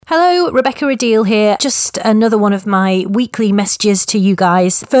Rebecca Adil here. Just another one of my weekly messages to you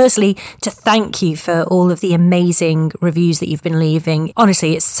guys. Firstly, to thank you for all of the amazing reviews that you've been leaving.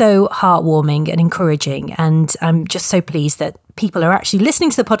 Honestly, it's so heartwarming and encouraging, and I'm just so pleased that people are actually listening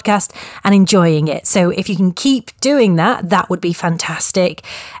to the podcast and enjoying it. So if you can keep doing that, that would be fantastic.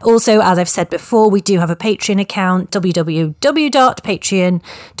 Also, as I've said before, we do have a Patreon account,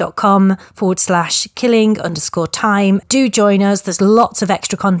 www.patreon.com/killing_time. Do join us. There's lots of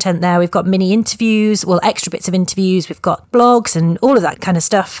extra content there. We've got mini interviews, extra bits of interviews. We've got blogs and all of that kind of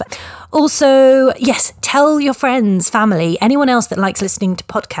stuff. Also, yes, tell your friends, family, anyone else that likes listening to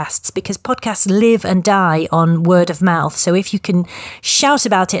podcasts, because podcasts live and die on word of mouth. So if you can shout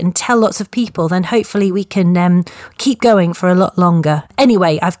about it and tell lots of people, then hopefully we can keep going for a lot longer.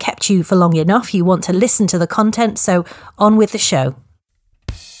 Anyway, I've kept you for long enough. You want to listen to the content, so on with the show.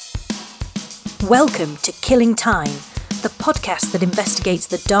 Welcome to Killing Time, the podcast that investigates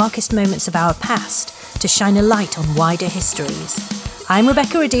the darkest moments of our past to shine a light on wider histories. I'm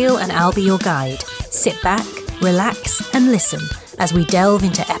Rebecca Adil and I'll be your guide. Sit back, relax and listen as we delve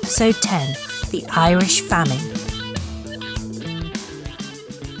into episode 10, The Irish Famine.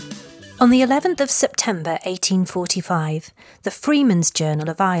 On the 11th of September 1845, the Freeman's Journal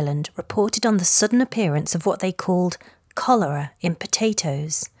of Ireland reported on the sudden appearance of what they called cholera in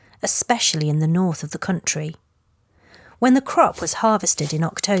potatoes, especially in the north of the country. When the crop was harvested in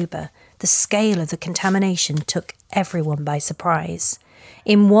October, the scale of the contamination took everyone by surprise.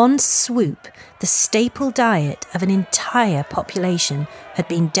 In one swoop, the staple diet of an entire population had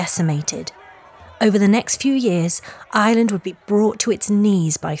been decimated. Over the next few years, Ireland would be brought to its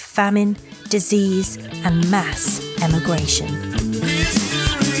knees by famine, disease, and mass emigration.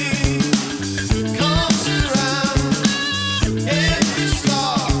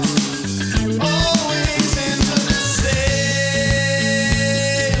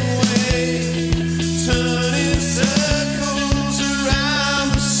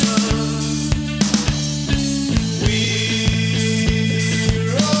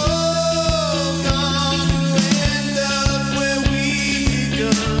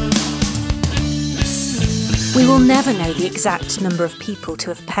 We will never know the exact number of people to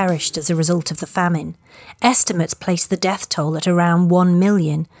have perished as a result of the famine. Estimates place the death toll at around 1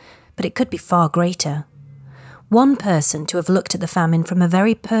 million, but it could be far greater. One person to have looked at the famine from a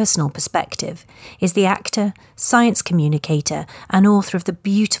very personal perspective is the actor, science communicator, and author of the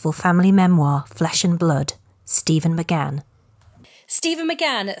beautiful family memoir Flesh and Blood, Stephen McGann. Stephen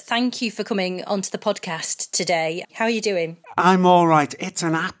McGann, thank you for coming onto the podcast today. How are you doing? I'm all right. It's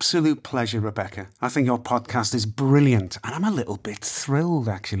an absolute pleasure, Rebecca. I think your podcast is brilliant, and I'm a little bit thrilled,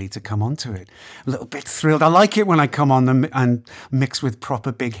 actually, to come onto it. A little bit thrilled. I like it when I come on and mix with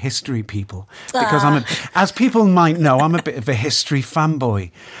proper big history people, because as people might know, I'm a bit of a history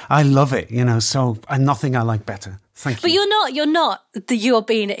fanboy. I love it, so, and nothing I like better. Thank you. But you're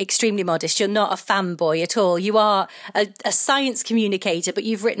being extremely modest. You're not a fanboy at all. You are a science communicator, but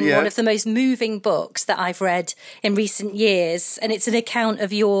you've written one of the most moving books that I've read in recent years. And it's an account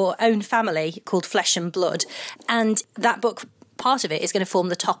of your own family called Flesh and Blood. And that book, part of it is going to form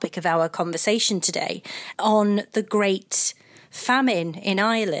the topic of our conversation today on the great famine in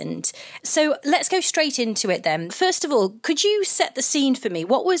Ireland. So let's go straight into it then. First of all, could you set the scene for me?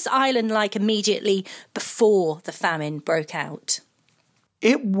 What was Ireland like immediately before the famine broke out?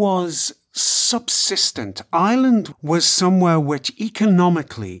 It was subsistent. Ireland was somewhere which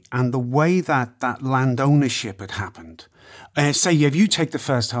economically, and the way that land ownership had happened, say if you take the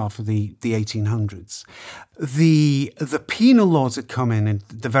first half of the 1800s, the penal laws had come in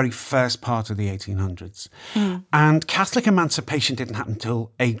the very first part of the 1800s, and Catholic emancipation didn't happen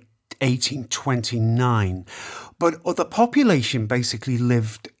until 1829. But the population basically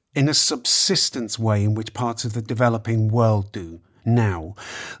lived in a subsistence way in which parts of the developing world do now.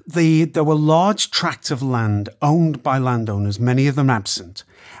 There were large tracts of land owned by landowners, many of them absent,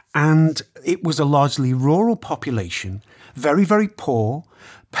 and it was a largely rural population, very, very poor,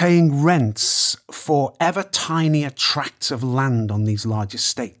 paying rents for ever tinier tracts of land on these large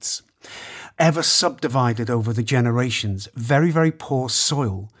estates, ever subdivided over the generations, very, very poor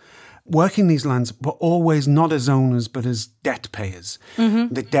soil. Working these lands were always not as owners but as debt payers.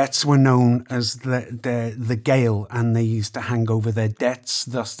 Mm-hmm. The debts were known as the gale, and they used to hang over their debts.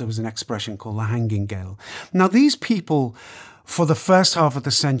 Thus, there was an expression called the hanging gale. Now, these people, for the first half of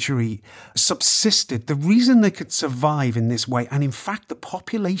the century, subsisted. The reason they could survive in this way, and in fact, the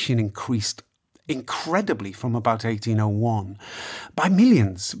population increased incredibly from about 1801 by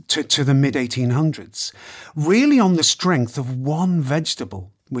millions to the mid-1800s, really on the strength of one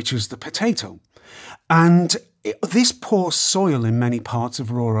vegetable, which was the potato. And This poor soil in many parts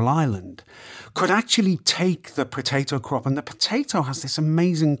of rural Ireland could actually take the potato crop, and the potato has this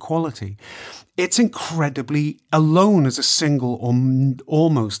amazing quality. It's incredibly, alone as a single or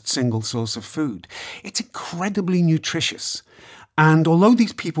almost single source of food, it's incredibly nutritious. And although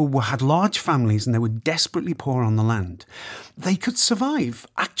these people had large families and they were desperately poor on the land, they could survive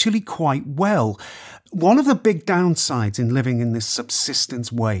actually quite well. One of the big downsides in living in this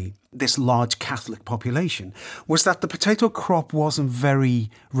subsistence way, this large Catholic population, was that the potato crop wasn't very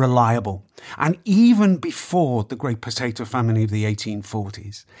reliable. And even before the Great Potato Famine of the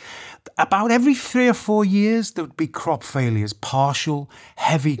 1840s, about every 3 or 4 years, there would be crop failures, partial,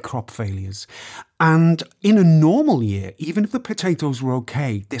 heavy crop failures. And in a normal year, even if the potatoes were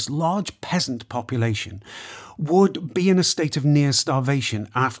okay, this large peasant population would be in a state of near starvation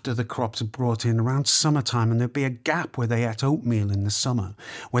after the crops are brought in around summertime, and there'd be a gap where they ate oatmeal in the summer,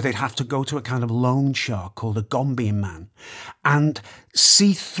 where they'd have to go to a kind of loan shark called a gombean man and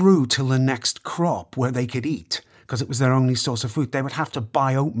see through till the next crop where they could eat, because it was their only source of food. They would have to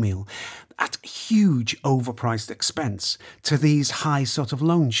buy oatmeal at huge overpriced expense to these high sort of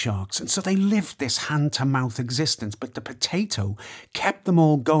loan sharks. And so they lived this hand-to-mouth existence, but the potato kept them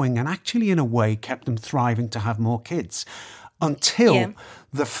all going and actually, in a way, kept them thriving to have more kids until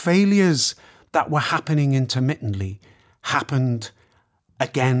the failures that were happening intermittently happened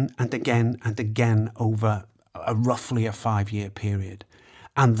again and again and again over roughly a 5-year period.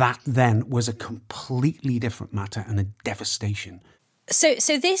 And that then was a completely different matter and a devastation.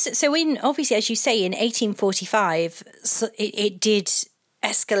 So in, obviously, as you say, in 1845, it did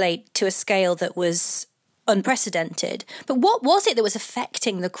escalate to a scale that was unprecedented. But what was it that was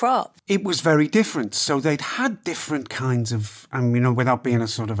affecting the crop? It was very different. So they'd had different kinds of, without being a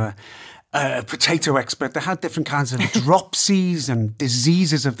sort of a potato expert, they had different kinds of dropsies and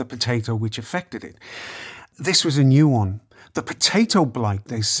diseases of the potato which affected it. This was a new one. The potato blight,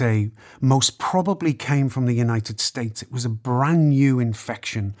 they say, most probably came from the United States. It was a brand new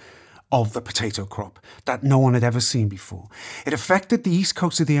infection of the potato crop that no one had ever seen before. It affected the east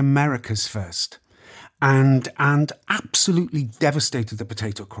coast of the Americas first and absolutely devastated the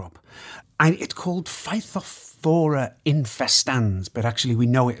potato crop. And it's called Phytophthora infestans, but actually we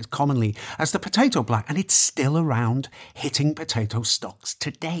know it commonly as the potato blight, and it's still around hitting potato stalks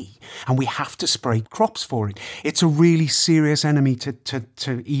today. And we have to spray crops for it. It's a really serious enemy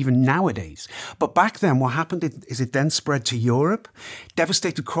to even nowadays. But back then, what happened is it then spread to Europe,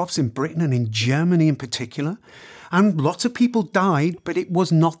 devastated crops in Britain and in Germany in particular. And lots of people died, but it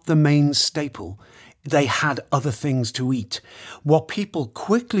was not the main staple. They had other things to eat. What people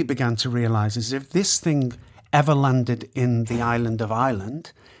quickly began to realise is if this thing ever landed in the island of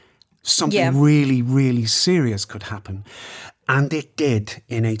Ireland, something really, really serious could happen. And it did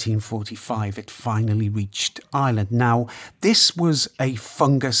in 1845. It finally reached Ireland. Now, this was a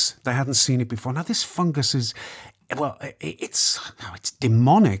fungus. They hadn't seen it before. Now, this fungus is... Well, it's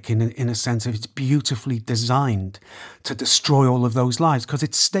demonic in a sense. It's beautifully designed to destroy all of those lives because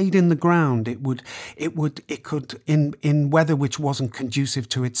it stayed in the ground. It could in weather which wasn't conducive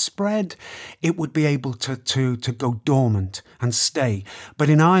to its spread, it would be able to go dormant and stay. But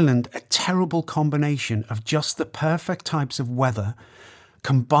in Ireland, a terrible combination of just the perfect types of weather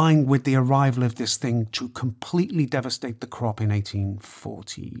combined with the arrival of this thing to completely devastate the crop in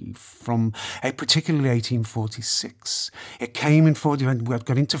 1840, particularly 1846. It came in 40, we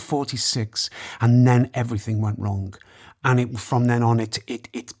got into 46, and then everything went wrong. And from then on,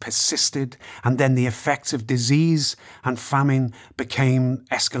 it persisted, and then the effects of disease and famine became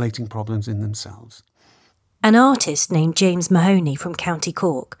escalating problems in themselves. An artist named James Mahoney from County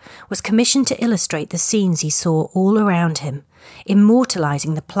Cork was commissioned to illustrate the scenes he saw all around him,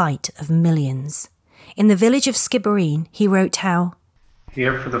 immortalising the plight of millions. In the village of Skibbereen, he wrote how,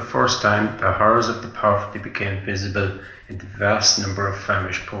 "Here for the first time the horrors of the poverty became visible in the vast number of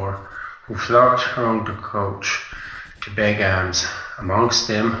famished poor who flocked around the coach to beg alms. Amongst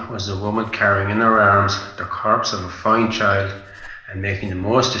them was a woman carrying in her arms the corpse of a fine child and making the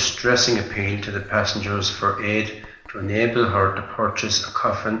most distressing appeal to the passengers for aid to enable her to purchase a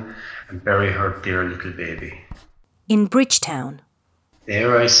coffin and bury her dear little baby. In Bridgetown,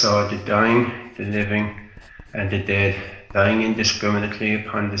 There I saw the dying, the living, and the dead lying indiscriminately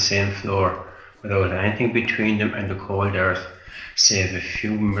upon the same floor, without anything between them and the cold earth, save a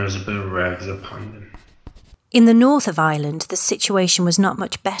few miserable rags upon them." In the north of Ireland, the situation was not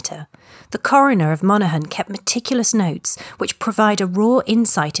much better. The coroner of Monaghan kept meticulous notes which provide a raw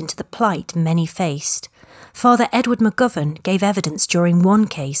insight into the plight many faced. Father Edward McGovern gave evidence during one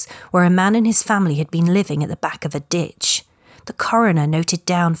case where a man and his family had been living at the back of a ditch. The coroner noted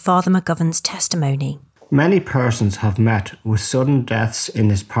down Father McGovern's testimony. Many persons have met with sudden deaths in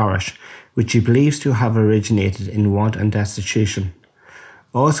this parish, which he believes to have originated in want and destitution.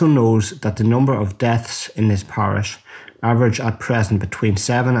 Also knows that the number of deaths in this parish average at present between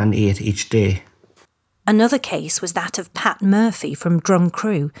 7 and 8 each day. Another case was that of Pat Murphy from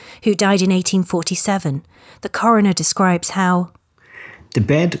Drumcrew, who died in 1847. The coroner describes how the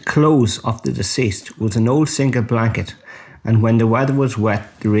bed clothes of the deceased was an old single blanket, and when the weather was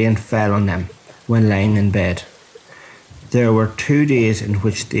wet, the rain fell on them when lying in bed. There were 2 days in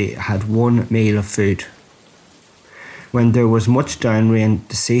which they had 1 meal of food. When there was much down rain,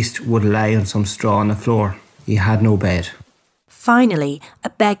 deceased would lie on some straw on the floor. He had no bed. Finally, a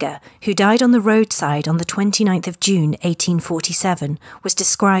beggar who died on the roadside on the 29th of June 1847 was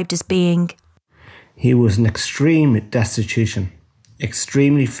described as being he was in extreme destitution,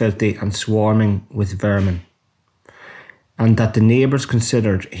 extremely filthy and swarming with vermin, and that the neighbours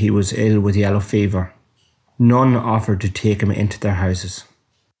considered he was ill with yellow fever. None offered to take him into their houses.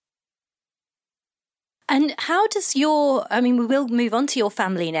 And how does we will move on to your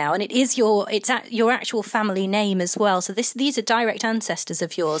family now, and it's your actual family name as well. So these are direct ancestors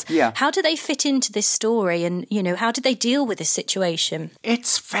of yours. Yeah. How do they fit into this story, and how did they deal with this situation?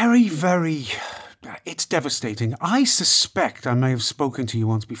 It's very, very... It's devastating. I suspect, I may have spoken to you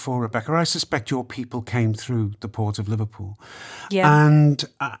once before, Rebecca, I suspect your people came through the port of Liverpool. Yeah.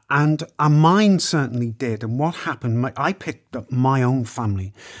 And mine certainly did. And what happened, I picked up my own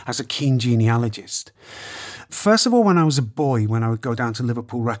family as a keen genealogist. First of all, when I was a boy, when I would go down to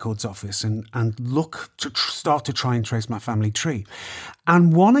Liverpool Records office and look to start to try and trace my family tree.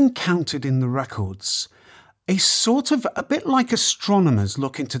 And one encountered in the records a sort of, a bit like astronomers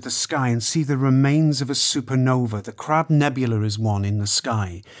look into the sky and see the remains of a supernova. The Crab Nebula is one in the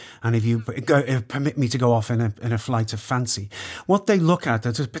sky. And if you permit me to go off in a flight of fancy, what they look at,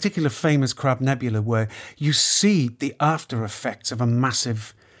 there's a particular famous Crab Nebula where you see the after effects of a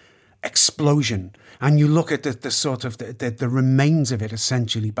massive explosion, and you look at the remains of it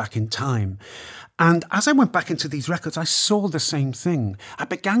essentially back in time. And as I went back into these records, I saw the same thing. I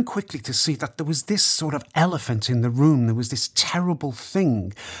began quickly to see that there was this sort of elephant in the room. There was this terrible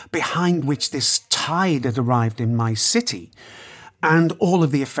thing behind which this tide had arrived in my city. And all of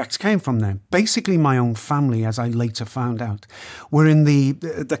the effects came from there. Basically, my own family, as I later found out, were in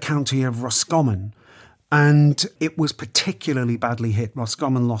the county of Roscommon. And it was particularly badly hit.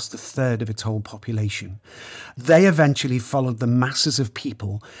 Roscommon lost a third of its whole population. They eventually followed the masses of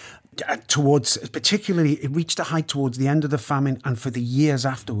people particularly, it reached a height towards the end of the famine and for the years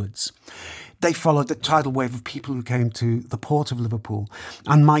afterwards. They followed the tidal wave of people who came to the port of Liverpool.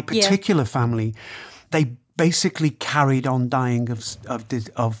 And my particular family, they basically carried on dying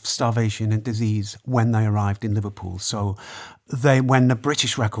of starvation and disease when they arrived in Liverpool. So when the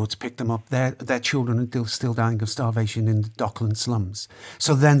British records picked them up, their children are still dying of starvation in the Dockland slums.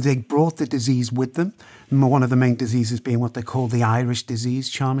 So then they brought the disease with them. One of the main diseases being what they call the Irish disease,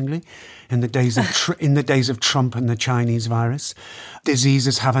 charmingly, in the days of Trump and the Chinese virus.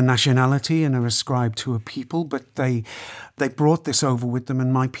 Diseases have a nationality and are ascribed to a people, but they brought this over with them,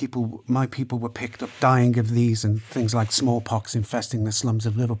 and my people were picked up dying of these and things like smallpox infesting the slums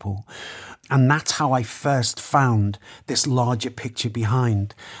of Liverpool. And that's how I first found this larger picture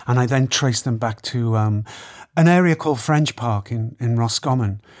behind. And I then traced them back to an area called French Park in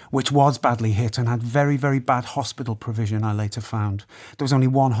Roscommon, which was badly hit and had very, very bad hospital provision, I later found. There was only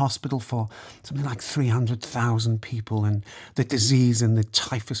one hospital for something like 300,000 people, and the disease and the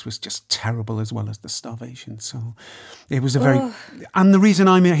typhus was just terrible, as well as the starvation. So it was a very... And the reason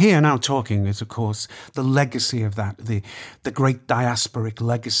I'm here now talking is, of course, the legacy of that, the great diasporic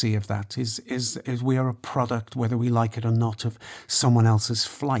legacy of that is we are a product, whether we like it or not, of someone else's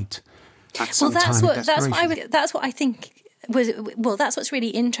flight. That's what I think was. Well, that's what's really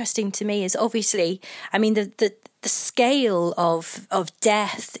interesting to me is obviously, I mean, the scale of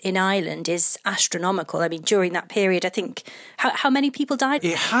death in Ireland is astronomical. I mean, during that period, I think how many people died?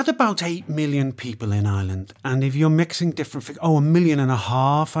 It had about 8 million people in Ireland, and if you're mixing different figures, 1.5 million,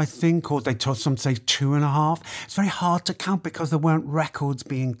 I think, or some say 2.5. It's very hard to count because there weren't records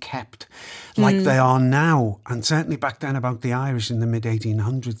being kept like they are now, and certainly back then about the Irish in the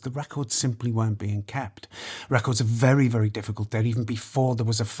mid-1800s, the records simply weren't being kept. Records are very, very difficult there, even before there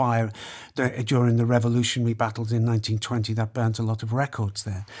was a fire during the revolutionary battles in 1920 that burnt a lot of records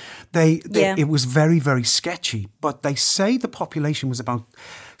there. It was very, very sketchy, but they say the population was about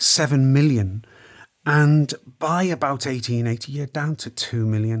 7 million, and by about 1880 you're down to 2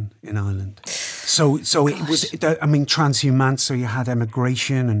 million in Ireland. So it was, transhumance, so you had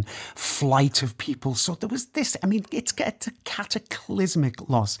emigration and flight of people. So there was this, it's a cataclysmic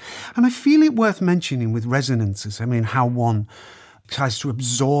loss. And I feel it worth mentioning with resonances, how one tries to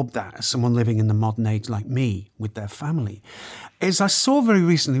absorb that as someone living in the modern age like me with their family. As I saw very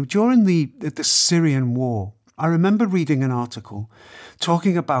recently, during the Syrian war, I remember reading an article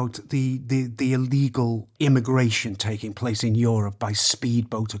talking about the illegal immigration taking place in Europe by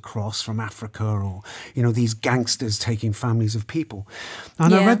speedboat across from Africa, or, these gangsters taking families of people.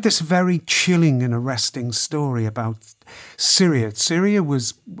 And I read this very chilling and arresting story about Syria. Syria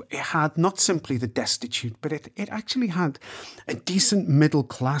had not simply the destitute, but it actually had a decent middle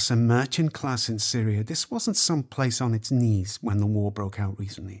class and merchant class in Syria. This wasn't some place on its knees when the war broke out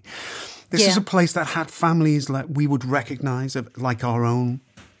recently. This is a place that had families like we would recognize, like our own,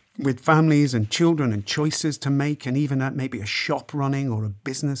 with families and children and choices to make, and even maybe a shop running or a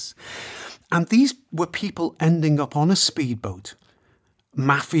business. And these were people ending up on a speedboat,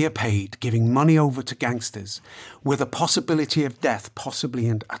 mafia paid, giving money over to gangsters, with a possibility of death, possibly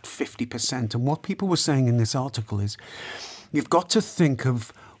at 50%. And what people were saying in this article is, you've got to think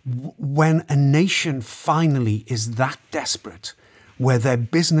of when a nation finally is that desperate, where their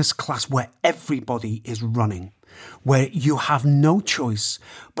business class, where everybody is running, where you have no choice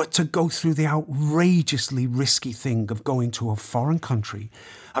but to go through the outrageously risky thing of going to a foreign country,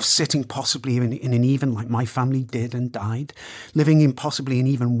 of sitting possibly in an even, like my family did and died, living in possibly an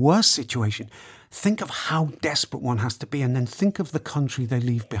even worse situation. Think of how desperate one has to be, and then think of the country they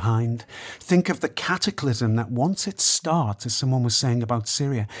leave behind. Think of the cataclysm that once it starts, as someone was saying about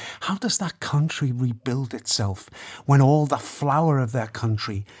Syria, how does that country rebuild itself when all the flower of their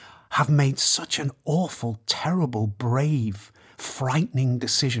country have made such an awful, terrible, brave, frightening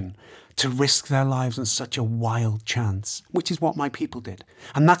decision to risk their lives on such a wild chance, which is what my people did.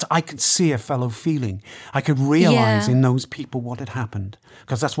 And that I could see a fellow feeling. I could realise in those people what had happened,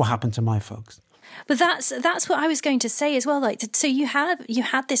 because that's what happened to my folks. But that's what I was going to say as well. Like, so you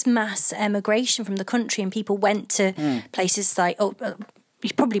had this mass emigration from the country, and people went to places like,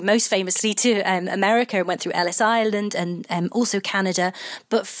 probably most famously to America, and went through Ellis Island and also Canada.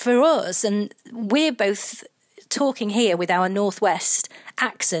 But for us, and we're both talking here with our Northwest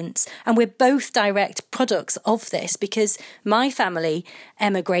accents, and we're both direct products of this, because my family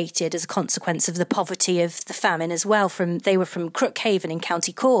emigrated as a consequence of the poverty of the famine as well. They were from Crookhaven in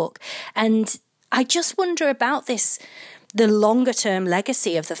County Cork, and I just wonder about this, the longer term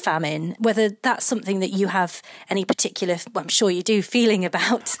legacy of the famine, whether that's something that you have any particular, I'm sure you do, feeling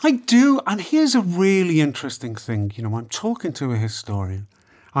about. I do. And here's a really interesting thing. I'm talking to a historian.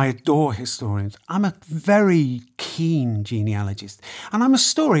 I adore historians. I'm a very keen genealogist, and I'm a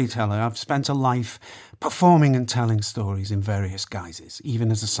storyteller. I've spent a life performing and telling stories in various guises, even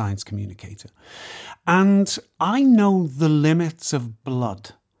as a science communicator. And I know the limits of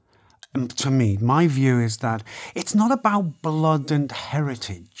blood. And to me, my view is that it's not about blood and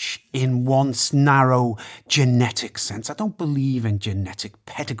heritage in one's narrow genetic sense. I don't believe in genetic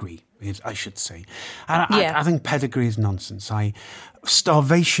pedigree, I should say. I think pedigree is nonsense.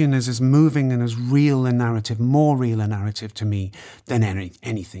 Starvation is as moving and as real a narrative, more real a narrative to me than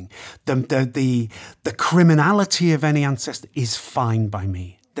anything. The criminality of any ancestor is fine by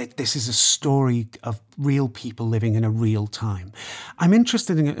me. This is a story of real people living in a real time. I'm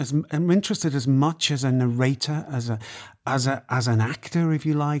interested as much as a narrator, as an actor, if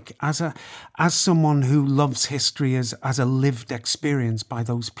you like, as someone who loves history as a lived experience by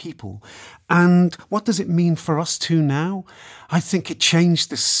those people. And what does it mean for us too now? I think it changed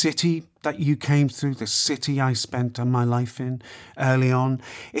the city that you came through, the city I spent my life in early on.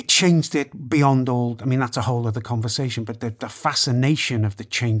 It changed it beyond all. That's a whole other conversation, but the fascination of the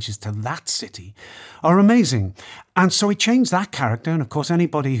changes to that city are amazing. And so it changed that character. And of course,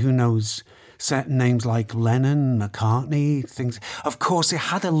 anybody who knows certain names like Lennon, McCartney, things. Of course, it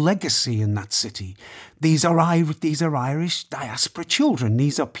had a legacy in that city. These are Irish diaspora children.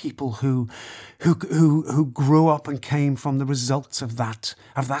 These are people who grew up and came from the results of that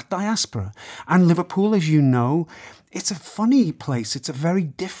diaspora. And Liverpool, as you know, it's a funny place. It's a very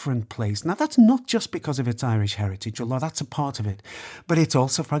different place. Now, that's not just because of its Irish heritage, although that's a part of it, but it's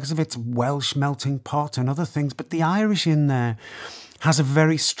also because of its Welsh melting pot and other things. But the Irish in there has a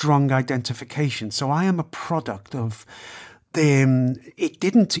very strong identification. So I am a product of you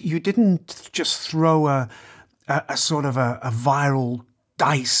didn't just throw a sort of a viral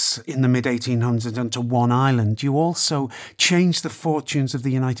dice in the mid-1800s onto one island. You also changed the fortunes of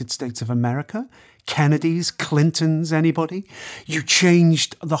the United States of America, Kennedys, Clintons, anybody. You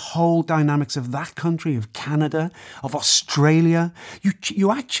changed the whole dynamics of that country, of Canada, of Australia. You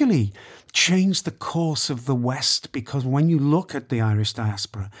actually changed the course of the West, because when you look at the Irish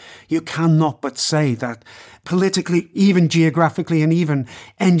diaspora, you cannot but say that politically, even geographically, and even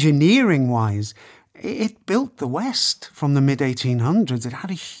engineering-wise, it built the West from the mid-1800s. It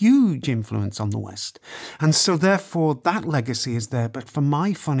had a huge influence on the West. And so therefore that legacy is there. But for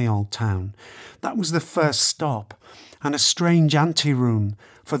my funny old town, that was the first stop and a strange anteroom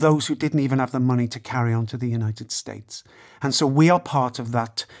for those who didn't even have the money to carry on to the United States. And so we are part of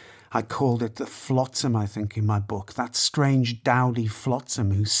that. I called it the flotsam, I think, in my book, that strange dowdy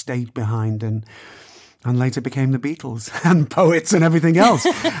flotsam who stayed behind and later became the Beatles and poets and everything else.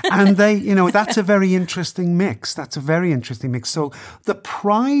 And they, that's a very interesting mix. That's a very interesting mix. So the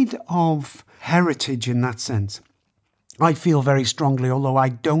pride of heritage in that sense, I feel very strongly, although I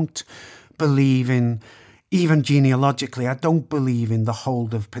don't believe in, even genealogically, I don't believe in the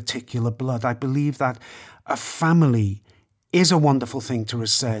hold of particular blood. I believe that a family is a wonderful thing to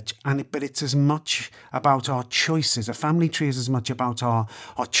research, but it's as much about our choices. A family tree is as much about our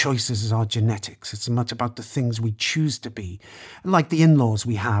choices as our genetics. It's as much about the things we choose to be, like the in-laws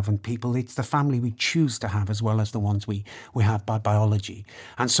we have and people. It's the family we choose to have as well as the ones we have by biology.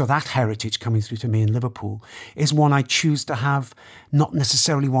 And so that heritage coming through to me in Liverpool is one I choose to have, not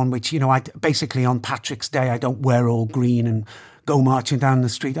necessarily one which, basically on Patrick's Day, I don't wear all green and go marching down the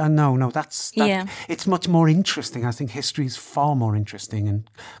street. It's much more interesting. I think history is far more interesting and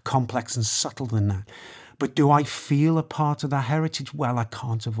complex and subtle than that. But do I feel a part of that heritage? Well, I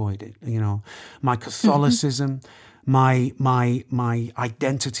can't avoid it. My Catholicism, my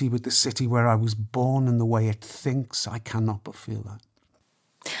identity with the city where I was born and the way it thinks, I cannot but feel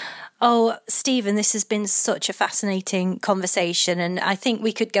that. Oh, Stephen, this has been such a fascinating conversation, and I think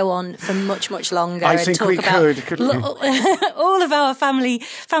we could go on for much, much longer. I think we could, all of our family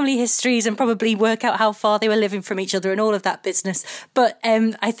histories, and probably work out how far they were living from each other and all of that business. But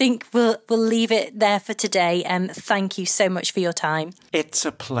I think we'll leave it there for today. Thank you so much for your time. It's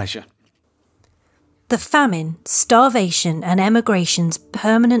a pleasure. The famine, starvation and emigrations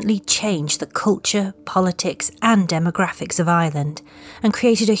permanently changed the culture, politics and demographics of Ireland and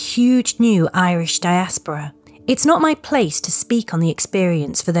created a huge new Irish diaspora. It's not my place to speak on the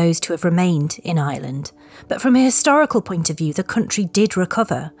experience for those who have remained in Ireland, but from a historical point of view, the country did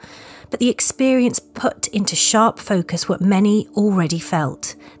recover. But the experience put into sharp focus what many already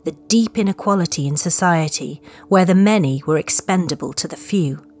felt, the deep inequality in society, where the many were expendable to the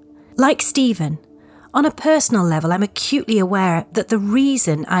few. Like Stephen, on a personal level, I'm acutely aware that the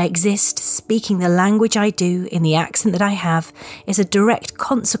reason I exist speaking the language I do in the accent that I have is a direct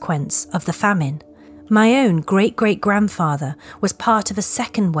consequence of the famine. My own great-great-grandfather was part of a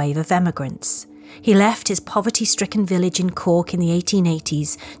second wave of emigrants. He left his poverty-stricken village in Cork in the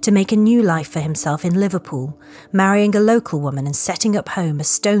 1880s to make a new life for himself in Liverpool, marrying a local woman and setting up home a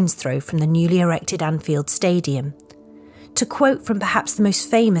stone's throw from the newly erected Anfield Stadium. To quote from perhaps the most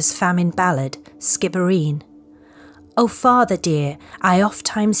famous famine ballad, Skibbereen: "O father dear, I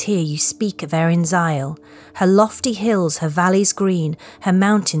oft-times hear you speak of Erin's Isle, her lofty hills, her valleys green, her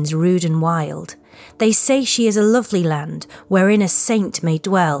mountains rude and wild. They say she is a lovely land, wherein a saint may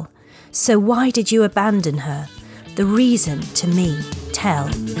dwell. So why did you abandon her? The reason to me tell."